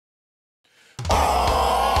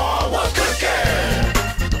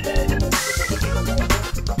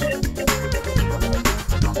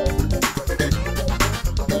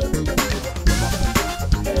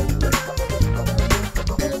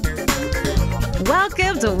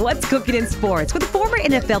Welcome to What's Cooking in Sports with former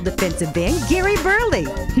NFL defensive end Gary Burley.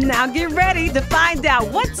 Now get ready to find out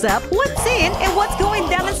what's up, what's in, and what's going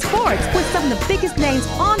down in sports with some of the biggest names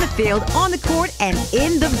on the field, on the court, and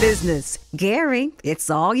in the business. Gary, it's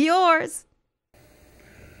all yours.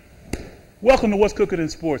 Welcome to What's Cooking in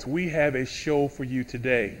Sports. We have a show for you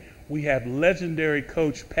today. We have legendary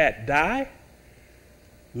Coach Pat Dye,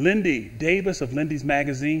 Lindy Davis of Lindy's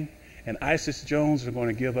Magazine, and Isis Jones are going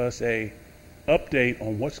to give us a update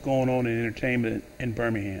on what's going on in entertainment in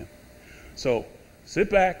Birmingham. So sit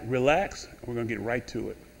back, relax, and we're going to get right to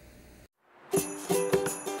it.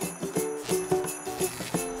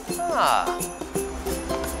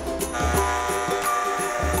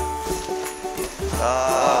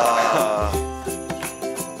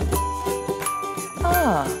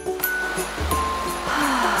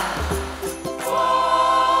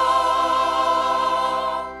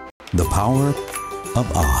 The power of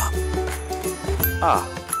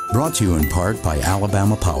Brought to you in part by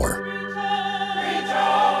Alabama Power.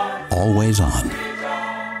 Always on.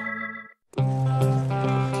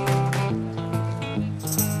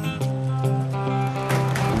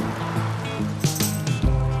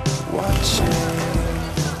 Watching,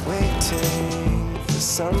 waiting for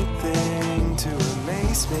something to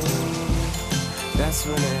amaze me. That's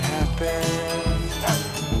when it happened.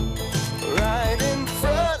 Right in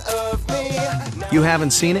front of me. You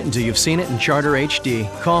haven't seen it until you've seen it in Charter HD.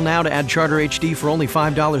 Call now to add Charter HD for only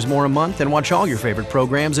 $5 more a month and watch all your favorite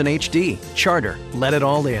programs in HD. Charter, let it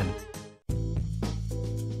all in.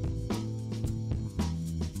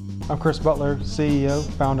 I'm Chris Butler, CEO,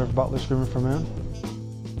 founder of Butler's Grooming for Men.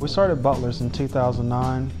 We started Butler's in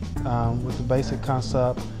 2009 with the basic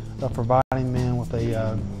concept of providing men with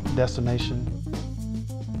a destination.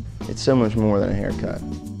 It's so much more than a haircut.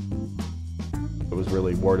 It was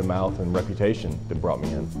really word of mouth and reputation that brought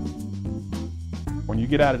me in. When you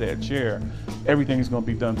get out of that chair, everything's going to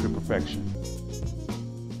be done to perfection.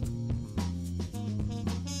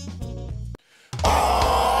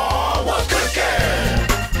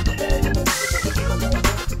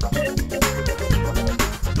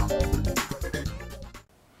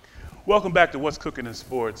 Welcome back to What's Cooking in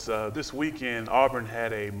Sports. This weekend, Auburn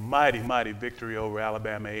had a mighty victory over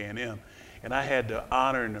Alabama A&M. And I had the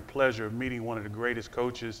honor and the pleasure of meeting one of the greatest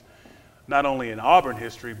coaches, not only in Auburn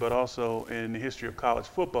history, but also in the history of college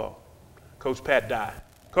football, Coach Pat Dye.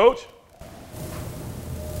 Coach?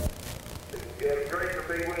 It's great to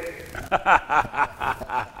be with you.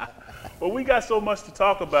 Well, we got so much to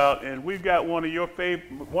talk about, and we've got one of your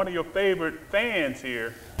favorite fans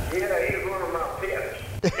here. Yeah, he's one of my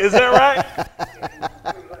pets. Is that right?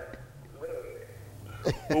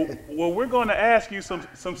 Well, we're going to ask you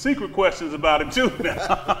some secret questions about him too now.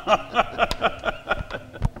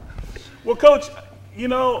 Well, Coach, you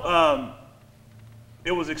know,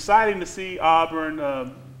 it was exciting to see Auburn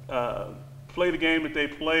play the game that they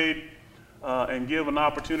played and give an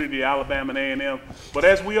opportunity to Alabama and A&M. But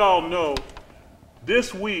as we all know,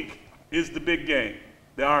 this week is the big game,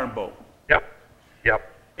 the Iron Bowl. Yep.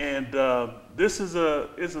 And this is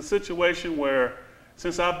a situation where,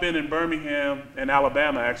 since I've been in Birmingham and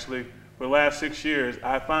Alabama, actually, for the last 6 years,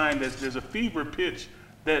 I find that there's a fever pitch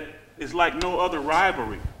that is like no other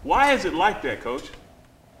rivalry. Why is it like that, Coach?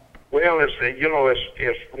 Well, it's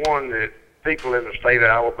one that people in the state of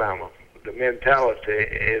Alabama, the mentality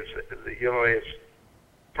is, it's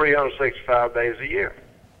 365 days a year.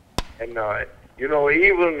 And,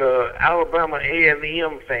 even the Alabama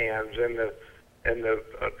A&M fans and the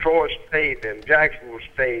Troy State and Jacksonville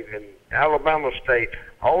State and Alabama State,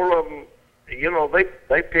 all of them,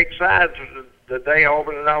 they pick sides the day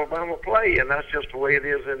Auburn and Alabama play, and that's just the way it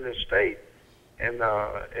is in this state. And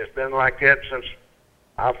it's been like that since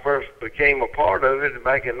I first became a part of it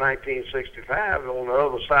back in 1965 on the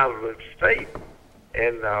other side of the state.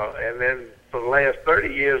 And then for the last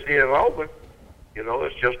 30 years here at Auburn,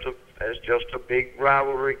 it's just a big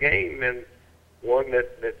rivalry game, and one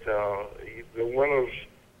that the winners,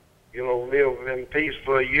 live in peace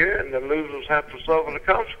for a year, and the losers have to suffer the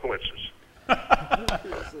consequences.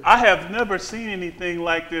 I have never seen anything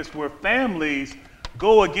like this where families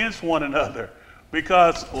go against one another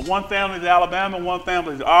because one family is Alabama, one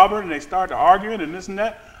family is Auburn, and they start arguing and this and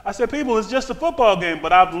that. I said, people, it's just a football game,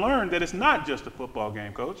 but I've learned that it's not just a football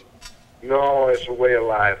game, Coach. No, it's a way of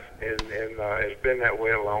life, and it's been that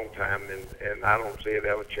way a long time, and I don't see it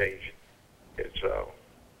ever changing. It's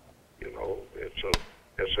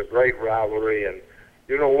it's a great rivalry, and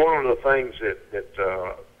one of the things that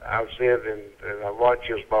I've said, and I've watched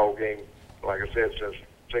this ball game, like I said, since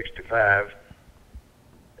 '65.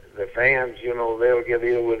 The fans, they'll get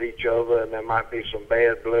ill with each other, and there might be some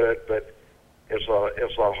bad blood, but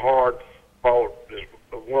it's a hard fought. It's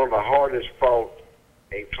one of the hardest fought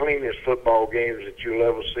and cleanest football games that you'll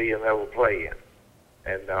ever see and ever play in.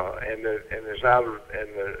 And it's out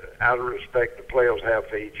of respect the players have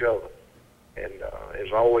for each other, and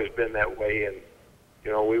it's always been that way. And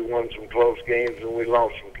you know, we won some close games and we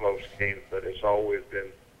lost some close games, but it's always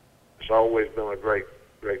been a great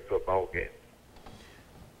football game.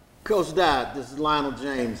 Coach Dye, this is Lionel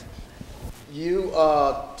James. You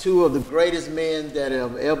are two of the greatest men that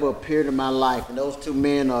have ever appeared in my life, and those two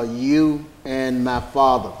men are you and my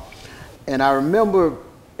father. And I remember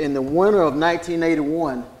in the winter of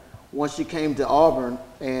 1981, once you came to Auburn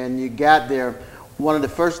and you got there, one of the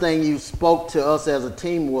first things you spoke to us as a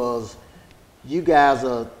team was, you guys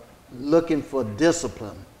are looking for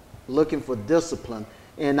discipline.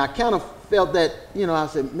 And I kind of felt that, you know, I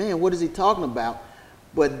said, man, what is he talking about?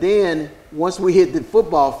 But then once we hit the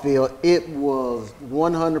football field, it was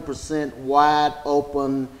 100% wide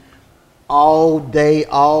open all day,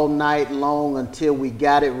 all night long until we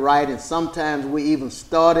got it right. And sometimes we even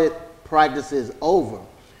started practices over.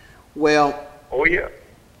 Well, oh yeah.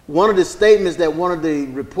 One of the statements that one of the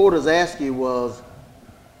reporters asked you was,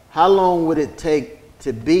 how long would it take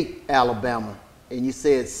to beat Alabama? And you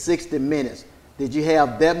said 60 minutes. Did you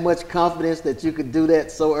have that much confidence that you could do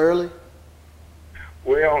that so early?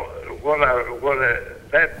 Well,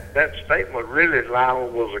 that statement really, Lionel,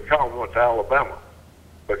 was a compliment to Alabama,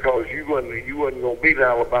 because you wasn't going to beat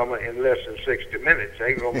Alabama in less than 60 minutes.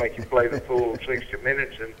 They were going to make you play the full 60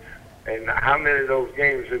 minutes, and how many of those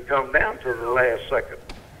games have come down to the last second?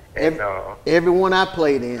 And every one I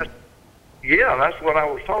played in. Yeah, that's what I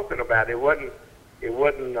was talking about. It wasn't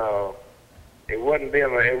a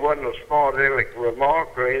smart aleck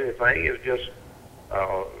remark or anything. It's just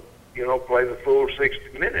you know, play the full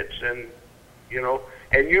 60 minutes, and you know,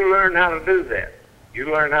 and you learn how to do that. You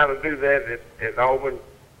learn how to do that at Auburn,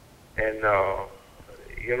 and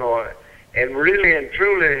you know, and really and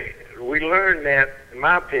truly, we learned that. In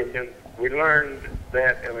my opinion, we learned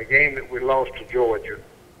that in a game that we lost to Georgia,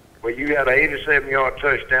 where you had an 87-yard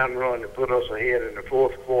touchdown run that put us ahead in the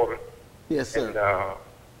fourth quarter. Yes, sir.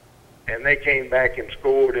 And they came back and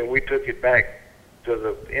scored, and we took it back to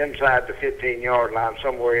the inside the 15-yard line,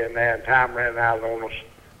 somewhere in there, and time ran out on us.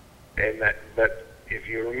 But if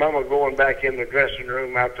you remember going back in the dressing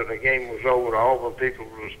room after the game was over, the Auburn people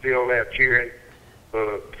were still there cheering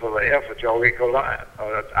for the effort y'all get. Because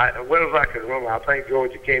well as I can remember, I think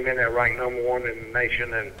Georgia came in there ranked number 1 in the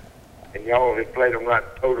nation, and y'all had played them right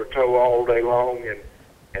toe-to-toe all day long,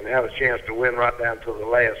 and had a chance to win right down to the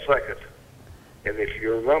last second. And if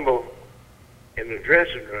you remember, in the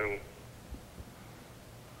dressing room,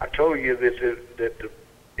 I told you that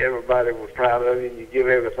everybody was proud of you, and you give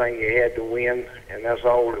everything you had to win, and that's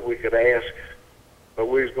all that we could ask. But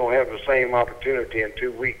we was going to have the same opportunity in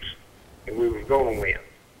 2 weeks, and we was going to win,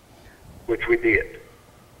 which we did.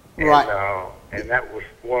 Right. And that was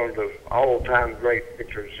one of the all-time great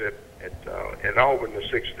pictures at Auburn,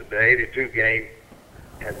 the 82 game,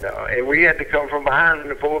 and we had to come from behind in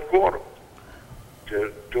the fourth quarter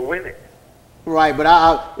to win it. Right, but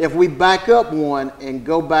if we back up one and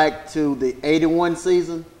go back to the 81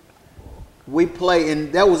 season, we play,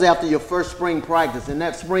 and that was after your first spring practice. In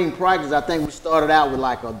that spring practice, I think we started out with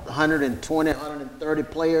like 120, 130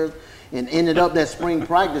 players, and ended up that spring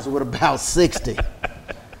practice with about 60.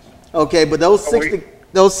 Okay, but those 60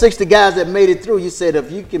 guys that made it through, you said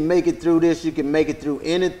if you can make it through this, you can make it through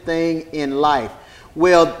anything in life.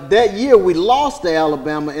 Well, that year we lost to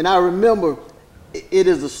Alabama, and I remember, it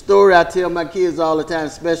is a story I tell my kids all the time,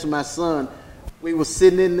 especially my son. We were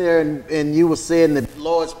sitting in there, and you were saying the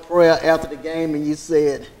Lord's Prayer after the game, and you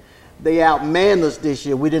said, they outmanned us this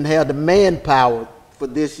year. We didn't have the manpower for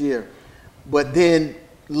this year. But then,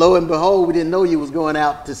 lo and behold, we didn't know you was going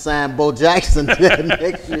out to sign Bo Jackson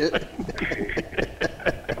next year.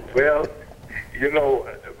 Well, you know,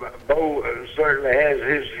 Bo certainly has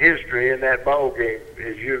his history in that ball game,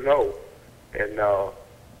 as you know. And,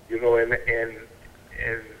 you know, and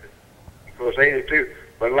of course 82.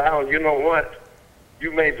 But Lionel, you know what?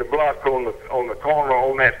 You made the block on the corner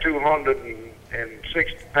on that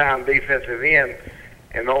 260-pound defensive end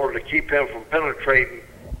in order to keep him from penetrating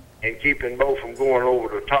and keeping Bo from going over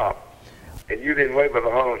the top. And you didn't weigh but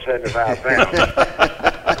 175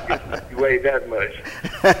 pounds. You weighed that much.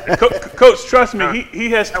 Coach, trust me, he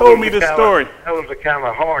has told me this story. That was the kind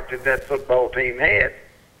of heart that football team had,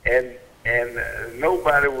 and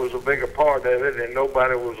nobody was a bigger part of it, and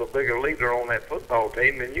nobody was a bigger leader on that football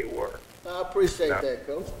team than you were. I appreciate that,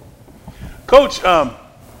 Coach. Coach,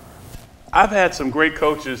 I've had some great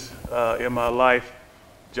coaches in my life.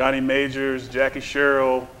 Johnny Majors, Jackie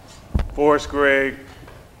Sherrill, Forrest Gregg,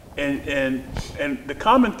 and the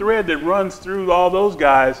common thread that runs through all those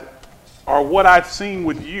guys are what I've seen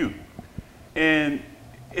with you. And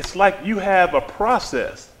it's like you have a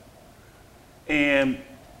process. And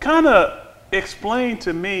kind of explain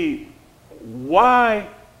to me why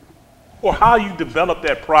or how you develop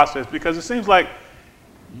that process, because it seems like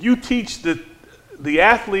you teach the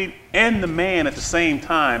athlete and the man at the same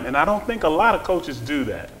time, and I don't think a lot of coaches do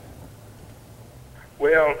that.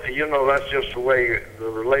 Well, you know, that's just the way the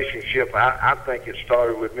relationship. I think it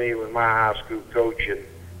started with me with my high school coach,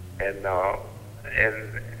 and I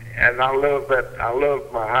love that. I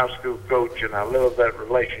love my high school coach, and I love that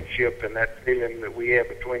relationship and that feeling that we have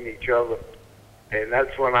between each other. And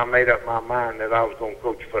that's when I made up my mind that I was going to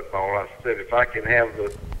coach football. I said, if I can have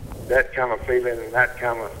that kind of feeling and that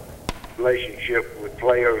kind of relationship with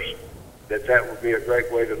players, that would be a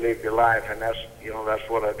great way to live your life. And that's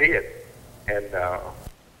what I did. And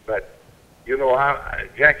but you know,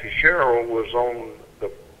 Jackie Sherrill was on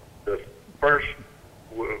the first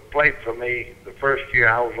played for me the first year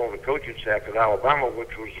I was on the coaching staff at Alabama,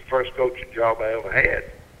 which was the first coaching job I ever had.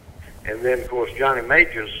 And then, of course, Johnny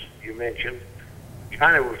Majors, you mentioned.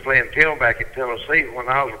 Johnny was playing tailback at Tennessee when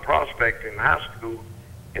I was a prospect in high school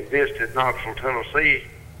and visited Knoxville, Tennessee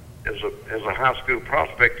as a high school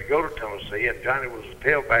prospect to go to Tennessee. And Johnny was a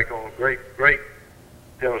tailback on a great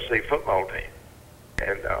Tennessee football team.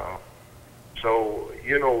 And so,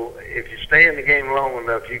 you know, if you stay in the game long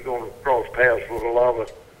enough, you're going to cross paths with a lot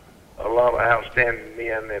of outstanding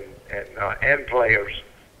men and players,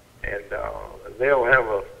 and they'll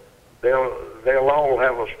all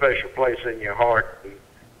have a special place in your heart,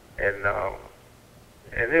 and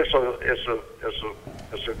it's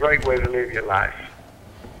a great way to live your life.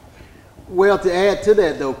 Well, to add to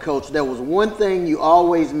that, though, Coach, there was one thing you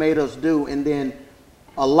always made us do, and then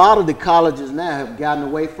a lot of the colleges now have gotten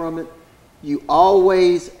away from it. You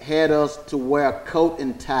always had us to wear a coat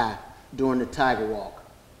and tie during the Tiger Walk.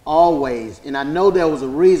 Always. And I know there was a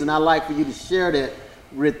reason. I'd like for you to share that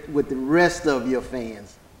with the rest of your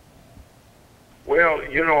fans. Well,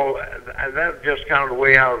 you know, that's just kind of the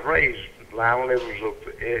way I was raised, Lionel.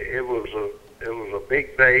 It was a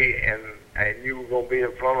big day, and you were going to be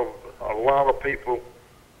in front of a lot of people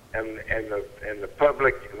and the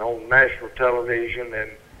public and on national television and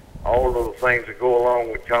all of the things that go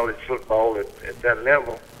along with college football at that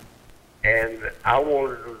level. And I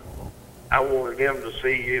wanted them to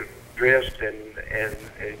see you dressed and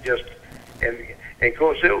of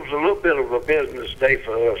course it was a little bit of a business day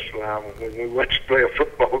for us when we went to play a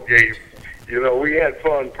football game. You know, we had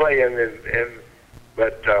fun playing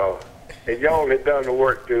but y'all had done the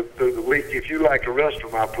work through the week. If you like the rest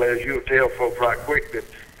of my players, you'll tell folks right quick that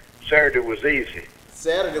Saturday was easy.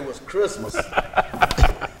 Saturday was Christmas.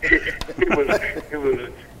 It was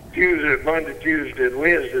Tuesday, Monday, Tuesday, and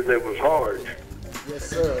Wednesday that was hard. Yes,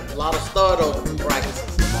 sir. A lot of start-over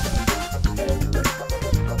practices.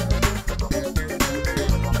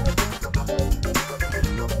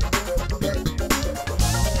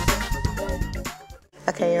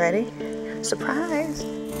 Okay, you ready? Surprise.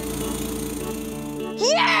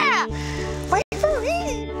 Yeah! Wait for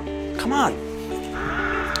me! Come on.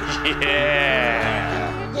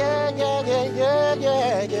 Yeah. Yeah.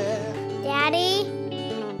 Daddy?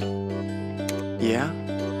 Yeah?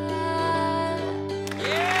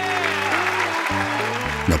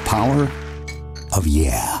 The power of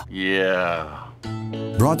yeah. Yeah.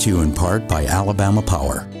 Brought to you in part by Alabama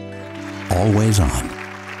Power. Always on.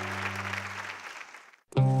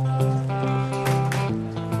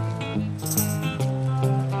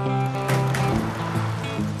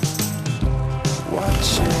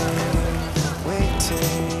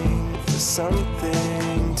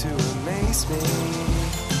 Something to amaze me.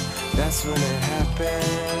 That's when it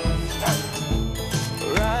happened.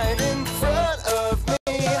 Right in front of me.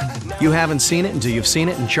 You haven't seen it until you've seen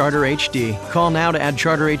it in Charter HD. Call now to add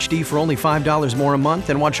Charter HD for only $5 more a month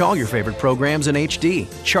and watch all your favorite programs in HD.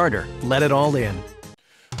 Charter, let it all in.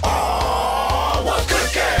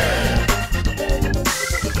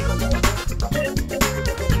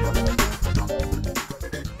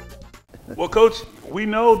 Well, Coach, we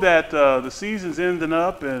know that the season's ending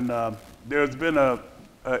up, and there's been a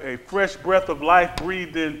fresh breath of life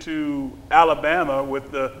breathed into Alabama with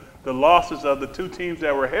the losses of the two teams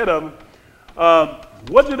that were ahead of them.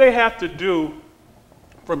 What do they have to do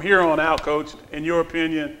from here on out, Coach, in your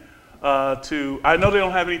opinion, I know they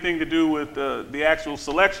don't have anything to do with the actual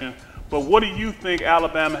selection, but what do you think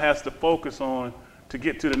Alabama has to focus on to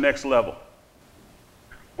get to the next level?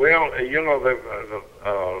 Well, you know, the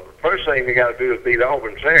first thing they got to do is beat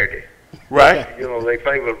Auburn Saturday. Right. You know, they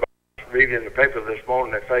favored reading in the paper this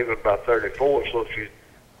morning they favored by 34, so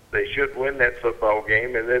they should win that football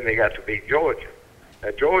game, and then they got to beat Georgia.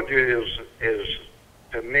 Now, Georgia is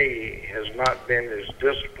to me, has not been as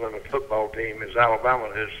disciplined a football team as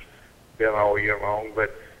Alabama has been all year long,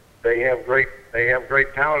 but they have great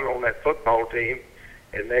talent on that football team,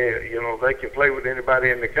 and they can play with anybody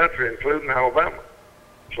in the country, including Alabama.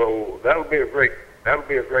 So that'll be a great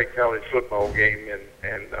college football game,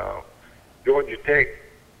 and Georgia Tech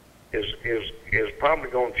is probably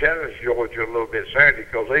going to challenge Georgia a little bit Saturday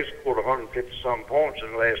because they scored 150-some points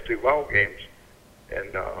in the last 2 ball games,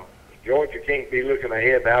 and Georgia can't be looking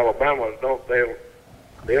ahead to Alabama.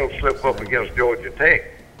 They'll slip up against Georgia Tech.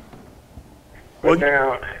 But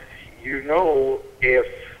now, if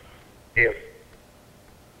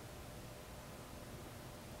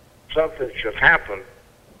something should happen,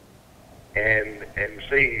 and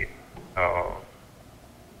see,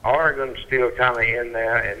 Oregon's still kind of in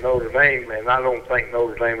there, and Notre Dame, and I don't think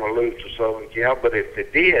Notre Dame will lose to Southern Cal, but if they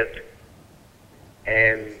did,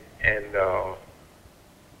 and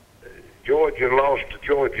Georgia lost to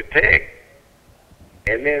Georgia Tech,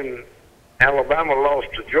 and then Alabama lost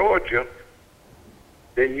to Georgia,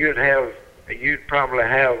 then you'd probably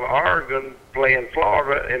have Oregon playing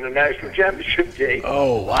Florida in the national championship game.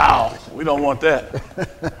 Oh, wow. We don't want that.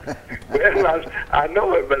 Well, I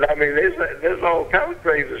know it, but I mean, there's all kind of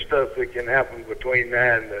crazy stuff that can happen between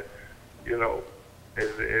now and the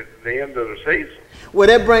end of the season.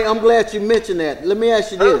 Well, I'm glad you mentioned that. Let me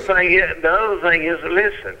ask you this. The other thing is,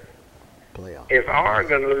 listen, if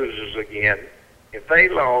Oregon loses again, if they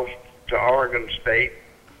lost to Oregon State,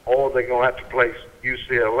 or they're going to have to play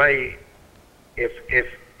UCLA,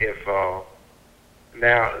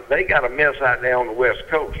 now they got a mess out there on the West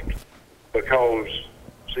Coast because,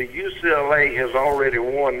 see, UCLA has already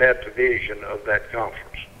won that division of that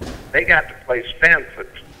conference. They got to play Stanford.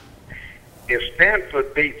 If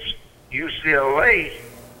Stanford beats UCLA,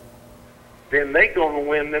 then they're going to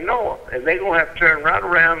win the North, and they're going to have to turn right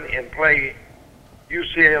around and play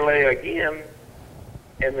UCLA again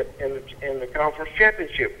in the conference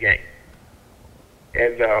championship game.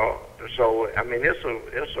 And so, I mean, it's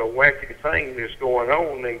a wacky thing that's going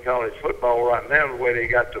on in college football right now. The way they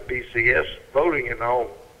got the BCS voting and all,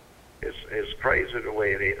 it's crazy the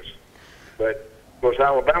way it is. But of course,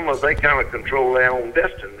 Alabama, they kind of control their own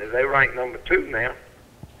destiny. They rank number 2 now,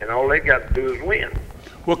 and all they got to do is win.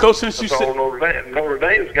 Well, Coach, since you said said Notre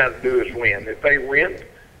Dame's got to do is win. If they win,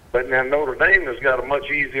 but now Notre Dame has got a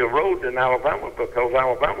much easier road than Alabama because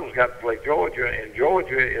Alabama's got to play Georgia, and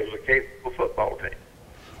Georgia is a capable football team.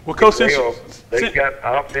 Well, Coach, they've got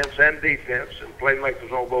offense and defense and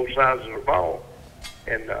playmakers on both sides of the ball,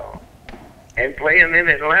 and playing in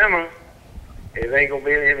Atlanta, it ain't gonna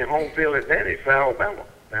be any home field advantage for Alabama.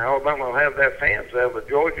 Now Alabama will have their fans there, but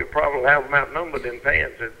Georgia probably have them outnumbered in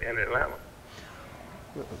fans in Atlanta.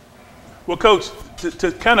 Well, Coach,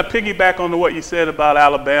 to kind of piggyback on what you said about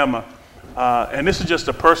Alabama, and this is just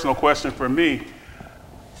a personal question for me,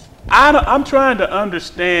 I'm trying to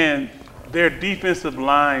understand their defensive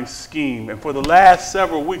line scheme. And for the last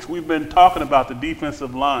several weeks, we've been talking about the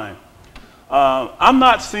defensive line. I'm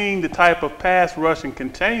not seeing the type of pass rush and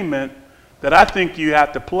containment that I think you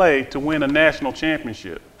have to play to win a national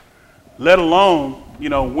championship, let alone,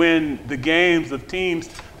 win the games of teams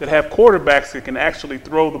that have quarterbacks that can actually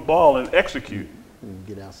throw the ball and execute.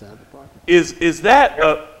 Get outside the pocket. Is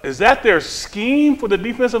that their scheme for the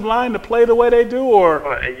defensive line to play the way they do, or?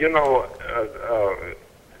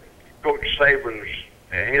 Coach Saban's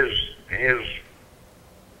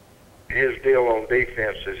his deal on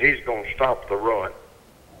defense is he's going to stop the run,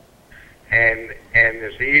 and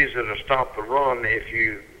it's easy to stop the run if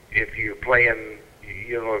you playing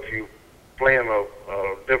a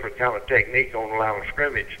different kind of technique on the line of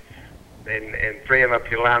scrimmage, and freeing up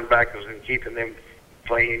your linebackers and keeping them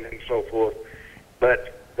clean and so forth.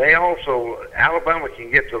 But Alabama can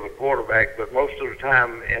get to the quarterback, but most of the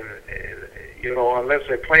time, unless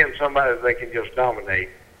they're playing somebody they can just dominate,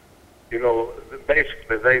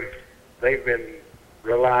 basically they've been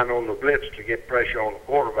relying on the blitz to get pressure on the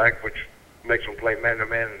quarterback, which makes them play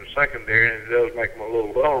man-to-man in the secondary, and it does make them a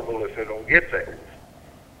little vulnerable if they don't get there.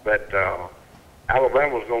 But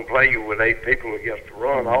Alabama's going to play you with 8 people against the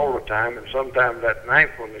run all the time, and sometimes that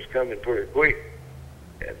 9th one is coming pretty quick,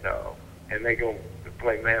 and they're going to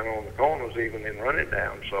play man on the corners even in running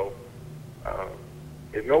down. So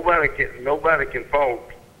if nobody can fault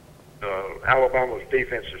Alabama's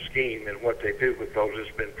defensive scheme and what they do, because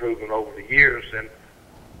it's been proven over the years, and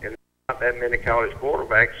not that many college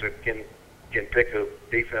quarterbacks that can pick a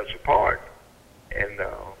defense apart, and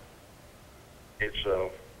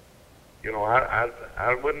you know,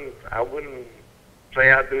 I wouldn't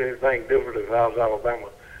say I'd do anything different if I was Alabama,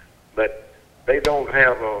 but they don't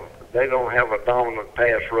have a dominant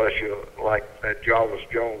pass rusher like that Jarvis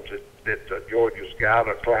Jones that Georgia's got,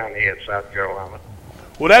 or Clowney at South Carolina.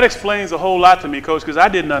 Well, that explains a whole lot to me, Coach, because I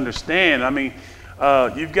didn't understand. I mean,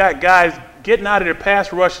 you've got guys getting out of their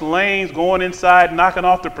pass rush lanes, going inside, knocking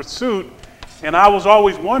off the pursuit, and I was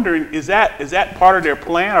always wondering, is that part of their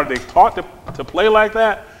plan? Are they taught to play like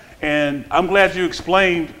that? And I'm glad you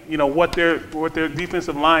explained, you know, what their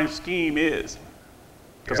defensive line scheme is,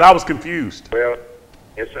 because I was confused. Well,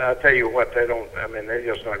 I tell you what, they're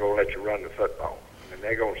just not going to let you run the football. And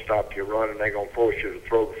they're going to stop you running. They're going to force you to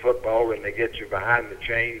throw the football, and they get you behind the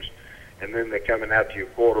chains, and then they're coming out to your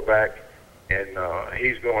quarterback, and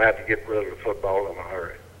he's going to have to get rid of the football in a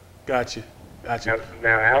hurry. Gotcha.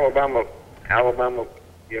 Now Alabama,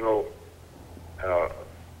 you know,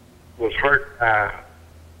 was hurt by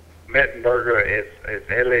Mettenberger at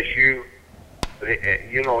LSU.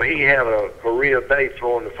 You know, he had a career day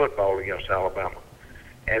throwing the football against Alabama.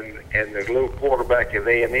 And the little quarterback at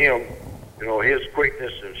A&M, you know, his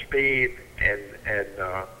quickness and speed, and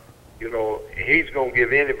you know, he's going to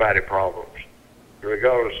give anybody problems,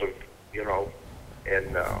 regardless of, you know,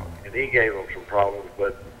 and he gave them some problems.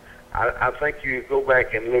 But I think you go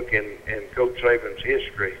back and look in Coach Saban's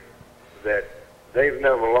history that they've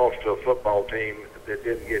never lost to a football team that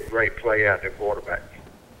didn't get great play out of their quarterback.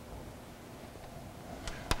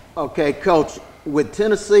 Okay, Coach, with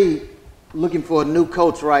Tennessee looking for a new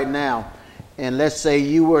coach right now, and let's say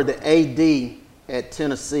you were the AD at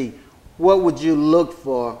Tennessee, what would you look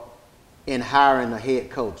for in hiring a head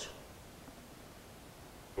coach?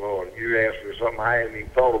 Lord, you asked me something I hadn't even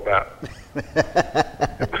thought about.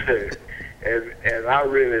 and I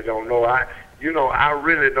really don't know. I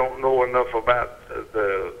really don't know enough about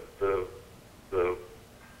the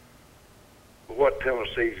what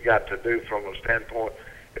Tennessee's got to do from a standpoint.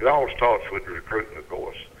 It all starts with recruiting, of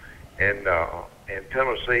course. And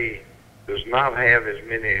Tennessee does not have as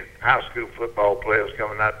many high school football players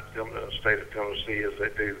coming out to the state of Tennessee as they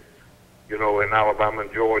do, you know, in Alabama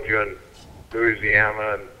and Georgia and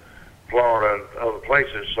Louisiana and Florida and other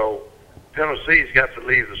places. So Tennessee's got to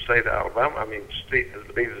leave the state of Alabama, leave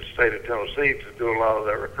the state of Tennessee to do a lot of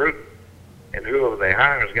their recruiting. And whoever they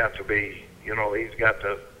hire has got to be, you know, he's got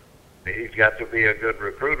to be a good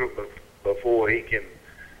recruiter before he can,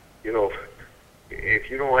 you know, if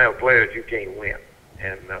you don't have players, you can't win.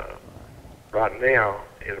 And right now,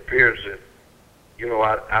 it appears that, you know,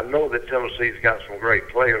 I know that Tennessee's got some great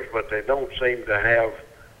players, but they don't seem to have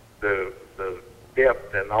the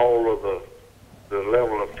depth and all of the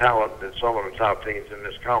level of talent that some of the top teams in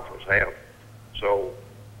this conference have. So,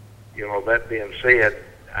 you know, that being said,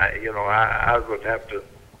 I would have to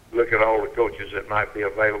look at all the coaches that might be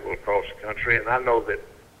available across the country, and I know that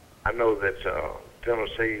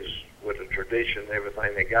Tennessee's, with the tradition and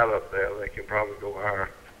everything they got up there, they can probably go hire,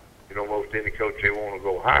 you know, most any coach they want to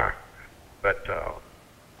go hire. But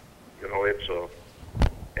you know,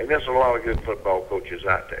 and there's a lot of good football coaches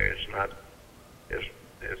out there.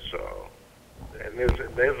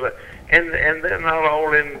 And they're not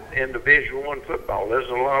all in Division I football. There's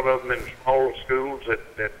a lot of them in smaller schools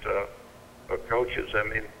that are coaches. I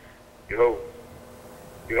mean, you know,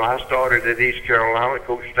 I started at East Carolina.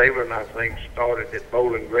 Coach Taylor, I think, started at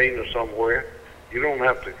Bowling Green or somewhere. You don't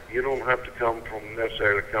have to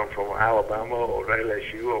necessarily come from Alabama or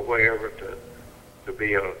LSU or wherever to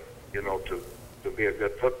be a, you know, to be a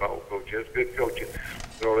good football coach. It's good coaching.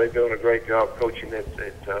 You know, they're doing a great job coaching at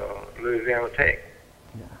Louisiana Tech.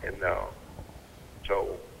 Yeah. And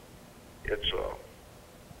so it's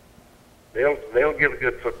they'll get a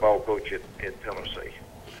good football coach in Tennessee.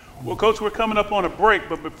 Well, Coach, we're coming up on a break,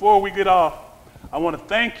 but before we get off, I want to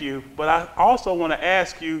thank you, but I also want to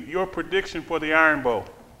ask you your prediction for the Iron Bowl.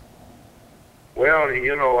 Well,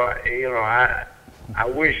 I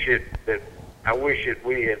wish that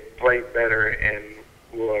we had played better and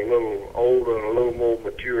were a little older and a little more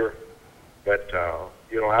mature. But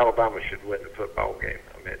Alabama should win the football game.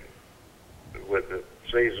 I mean, with the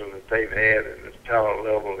season that they've had and the talent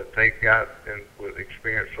level that they've got, and with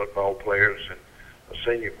experienced football players and a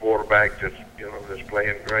senior quarterback that's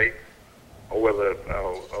playing great. Or whether,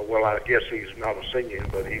 well, I guess he's not a senior,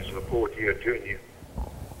 but he's a fourth-year junior.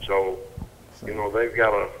 So, they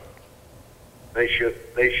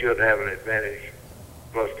should have an advantage,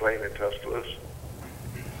 plus playing in Tuscaloosa.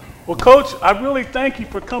 Well, Coach, I really thank you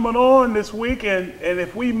for coming on this week, and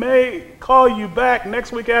if we may call you back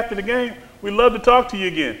next week after the game, we'd love to talk to you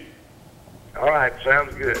again. All right,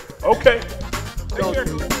 sounds good. Okay. Take care.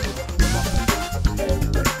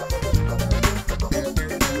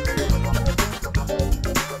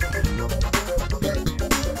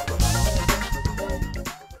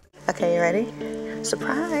 Okay, you ready?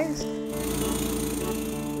 Surprise.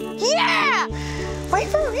 Yeah! Wait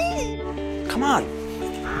for me! Come on.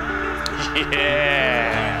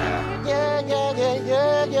 Yeah! Yeah, yeah, yeah,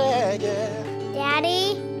 yeah, yeah, yeah.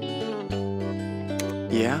 Daddy?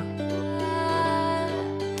 Yeah?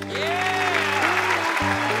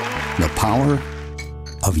 The power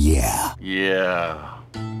of yeah. Yeah.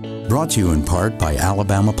 Brought to you in part by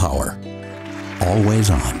Alabama Power. Always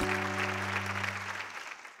on.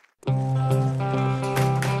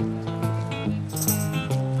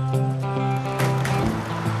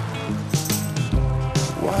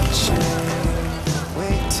 Watching,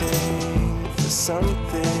 waiting for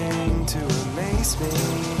something to amaze me.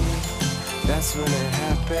 That's when it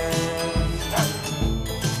happened.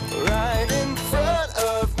 Right in front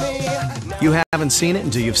of me. You haven't seen it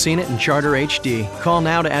until you've seen it in Charter HD. Call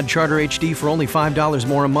now to add Charter HD for only $5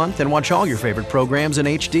 more a month and watch all your favorite programs in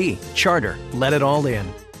HD. Charter, let it all in.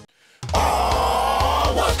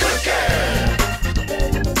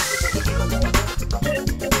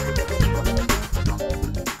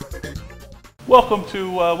 Welcome to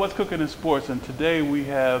What's Cooking in Sports, and today we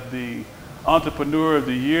have the Entrepreneur of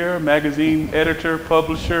the Year, magazine editor,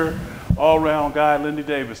 publisher, all-round guy, Lindy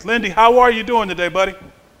Davis. Lindy, how are you doing today, buddy?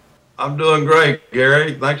 I'm doing great,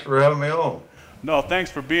 Gary. Thanks for having me on. No, thanks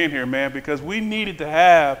for being here, man, because we needed to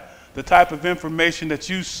have the type of information that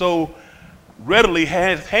you so readily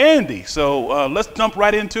have handy. So let's jump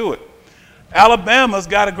right into it. Alabama's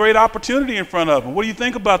got a great opportunity in front of them. What do you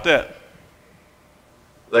think about that?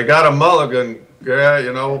 They got a mulligan, Gary,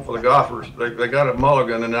 you know, for the golfers. They got a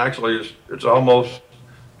mulligan, and actually it's almost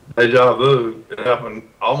deja vu. It happened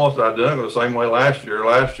almost identical the same way last year.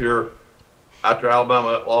 Last year, after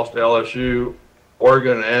Alabama lost to LSU,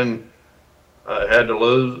 Oregon had to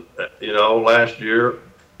lose, you know, last year,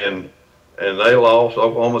 and they lost.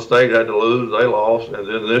 Oklahoma State had to lose, they lost, and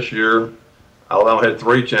then this year, Alabama had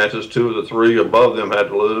 3 chances. 2 of the 3 above them had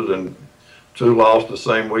to lose, and 2 lost the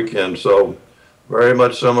same weekend. So very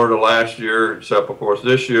much similar to last year, except of course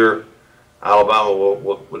this year, Alabama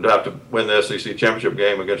would have to win the SEC championship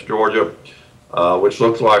game against Georgia, which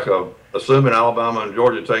looks like assuming Alabama and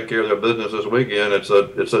Georgia take care of their business this weekend, it's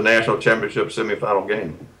a national championship semifinal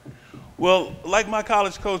game. Well, like my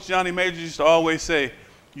college coach, Johnny Majors, used to always say,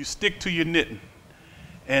 you stick to your knitting.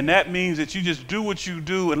 And that means that you just do what you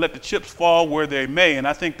do and let the chips fall where they may. And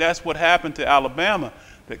I think that's what happened to Alabama.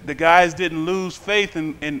 The guys didn't lose faith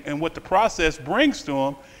in what the process brings to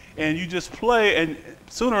them. And you just play, and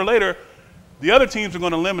sooner or later, the other teams are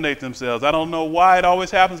going to eliminate themselves. I don't know why it always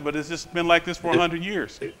happens, but it's just been like this for 100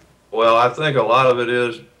 years. Well, I think a lot of it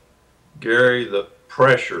is, Gary, the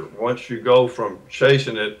pressure. Once you go from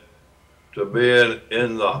chasing it to being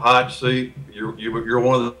in the hot seat, you're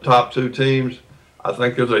one of the top 2 teams. I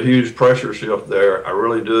think there's a huge pressure shift there. I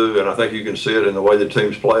really do, and I think you can see it in the way the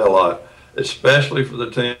teams play a lot, especially for the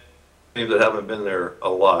teams that haven't been there a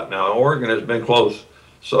lot. Now, Oregon has been close,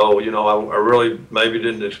 so, you know, I really maybe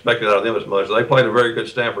didn't expect it out of them as much. They played a very good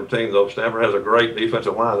Stanford team, though. Stanford has a great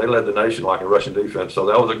defensive line. They led the nation like a rushing defense, so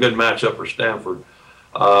that was a good matchup for Stanford.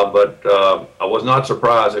 But I was not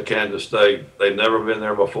surprised at Kansas State. They'd never been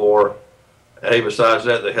there before. Hey, besides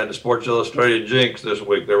that, they had the Sports Illustrated jinx this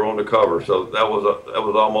week. They were on the cover, so that was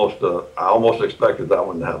almost I almost expected that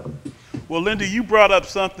one to happen. Well, Lindy, you brought up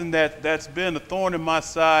something that's been a thorn in my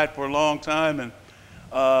side for a long time, and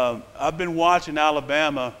I've been watching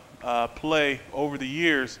Alabama play over the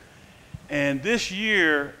years, and this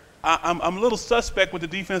year I'm a little suspect with the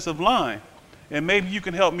defensive line, and maybe you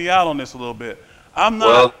can help me out on this a little bit. I'm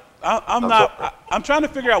trying to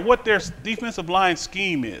figure out what their defensive line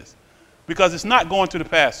scheme is, because it's not going to the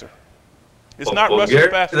passer. It's not rushing Gary,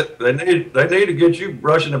 the passer. They need to get you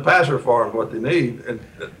rushing the passer for them. What they need, and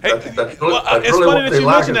that's it's really funny what that they you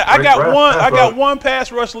lack mentioned is that. I got great one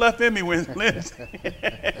pass rush left in me when Lindsay.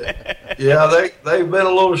 Yeah, they've been a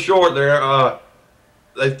little short there.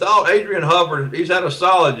 They thought Adrian Hubbard, he's had a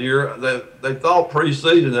solid year. They thought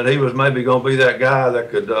preseason that he was maybe going to be that guy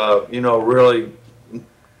that could, really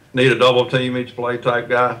need a double team each play type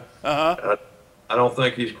guy. I don't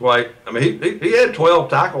think he's quite. I mean, he had 12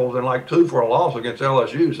 tackles and like 2 for a loss against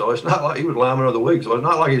LSU, so it's not like he was lineman of the week. So it's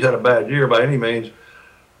not like he's had a bad year by any means.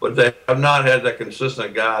 But they have not had that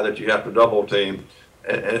consistent guy that you have to double team,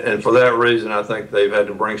 and for that reason, I think they've had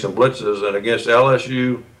to bring some blitzes. And against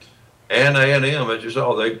LSU and A&M, as you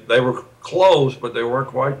saw, they were close, but they weren't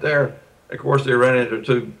quite there. Of course, they ran into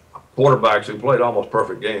 2 quarterbacks who played almost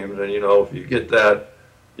perfect games, and if you get that,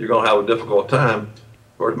 you're going to have a difficult time.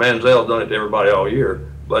 Of course, Manziel's done it to everybody all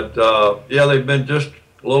year. But, they've been just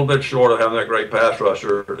a little bit short of having that great pass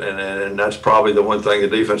rusher, and that's probably the one thing the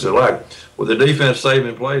defense has lacked. With the defense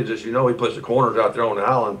saving plays, as you know, he puts the corners out there on the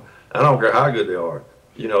island. I don't care how good they are.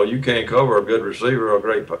 You know, you can't cover a good receiver or a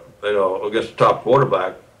great, you know, against the top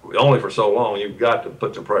quarterback only for so long. You've got to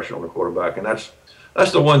put some pressure on the quarterback, and that's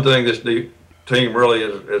the one thing this team really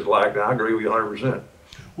is lacked. And I agree with you 100%.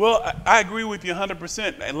 Well, I agree with you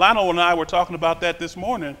 100%. And Lionel and I were talking about that this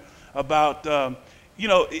morning about, you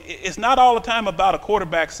know, it's not all the time about a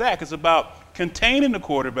quarterback sack. It's about containing the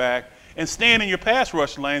quarterback and staying in your pass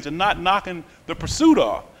rush lanes and not knocking the pursuit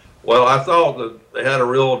off. Well, I thought that they had a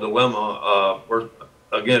real dilemma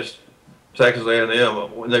against Texas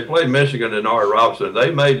A&M. When they played Michigan and Ari Robinson,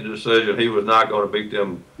 they made the decision he was not going to beat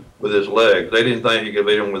them with his legs. They didn't think he could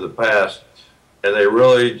beat them with the pass, and they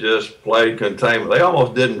really just played containment. They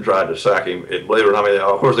almost didn't try to sack him. Believe it or not, I mean,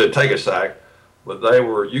 of course, they'd take a sack, but they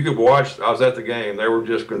were, you could watch, I was at the game, they were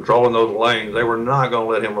just controlling those lanes. They were not going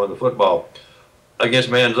to let him run the football. Against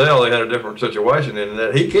Manziel, they had a different situation in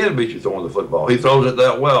that he can beat you throwing the football. He throws it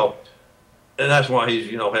that well. And that's why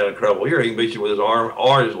he's, you know, had an incredible year. He can beat you with his arm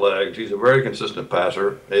or his legs. He's a very consistent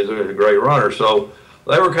passer. He's a great runner. So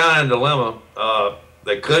they were kind of in a dilemma.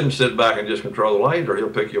 They couldn't sit back and just control the lanes or he'll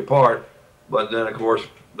pick you apart. But then, of course,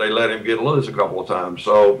 they let him get loose a couple of times.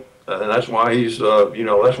 So, and that's why he's, you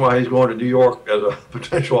know, that's why he's going to New York as a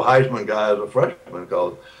potential Heisman guy as a freshman,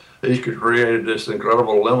 because he's created this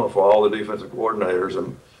incredible dilemma for all the defensive coordinators.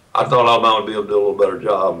 And I thought Alabama would be able to do a little better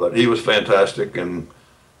job, but he was fantastic. And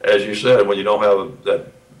as you said, when you don't have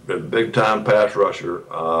that big-time pass rusher,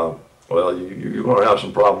 well, you're going to have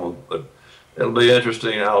some problems. But it'll be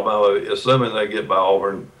interesting, Alabama, assuming they get by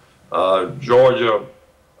Auburn. Georgia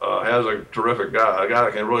has a terrific guy, a guy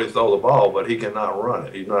that can really throw the ball, but he cannot run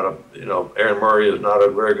it. He's not a, you know, Aaron Murray is not a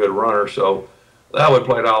very good runner, so that would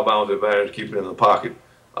play to Alabama's advantage, keep it in the pocket.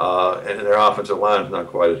 And their offensive line is not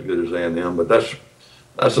quite as good as A&M, but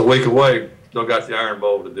that's a week away. Still got the Iron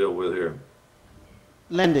Bowl to deal with here.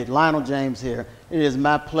 Lindy, Lionel James here. It is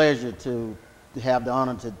my pleasure to have the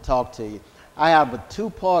honor to talk to you. I have a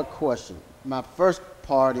two-part question. My first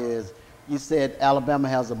part is, you said Alabama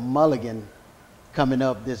has a mulligan coming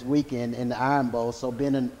up this weekend in the Iron Bowl. So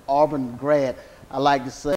being an Auburn grad, I like to say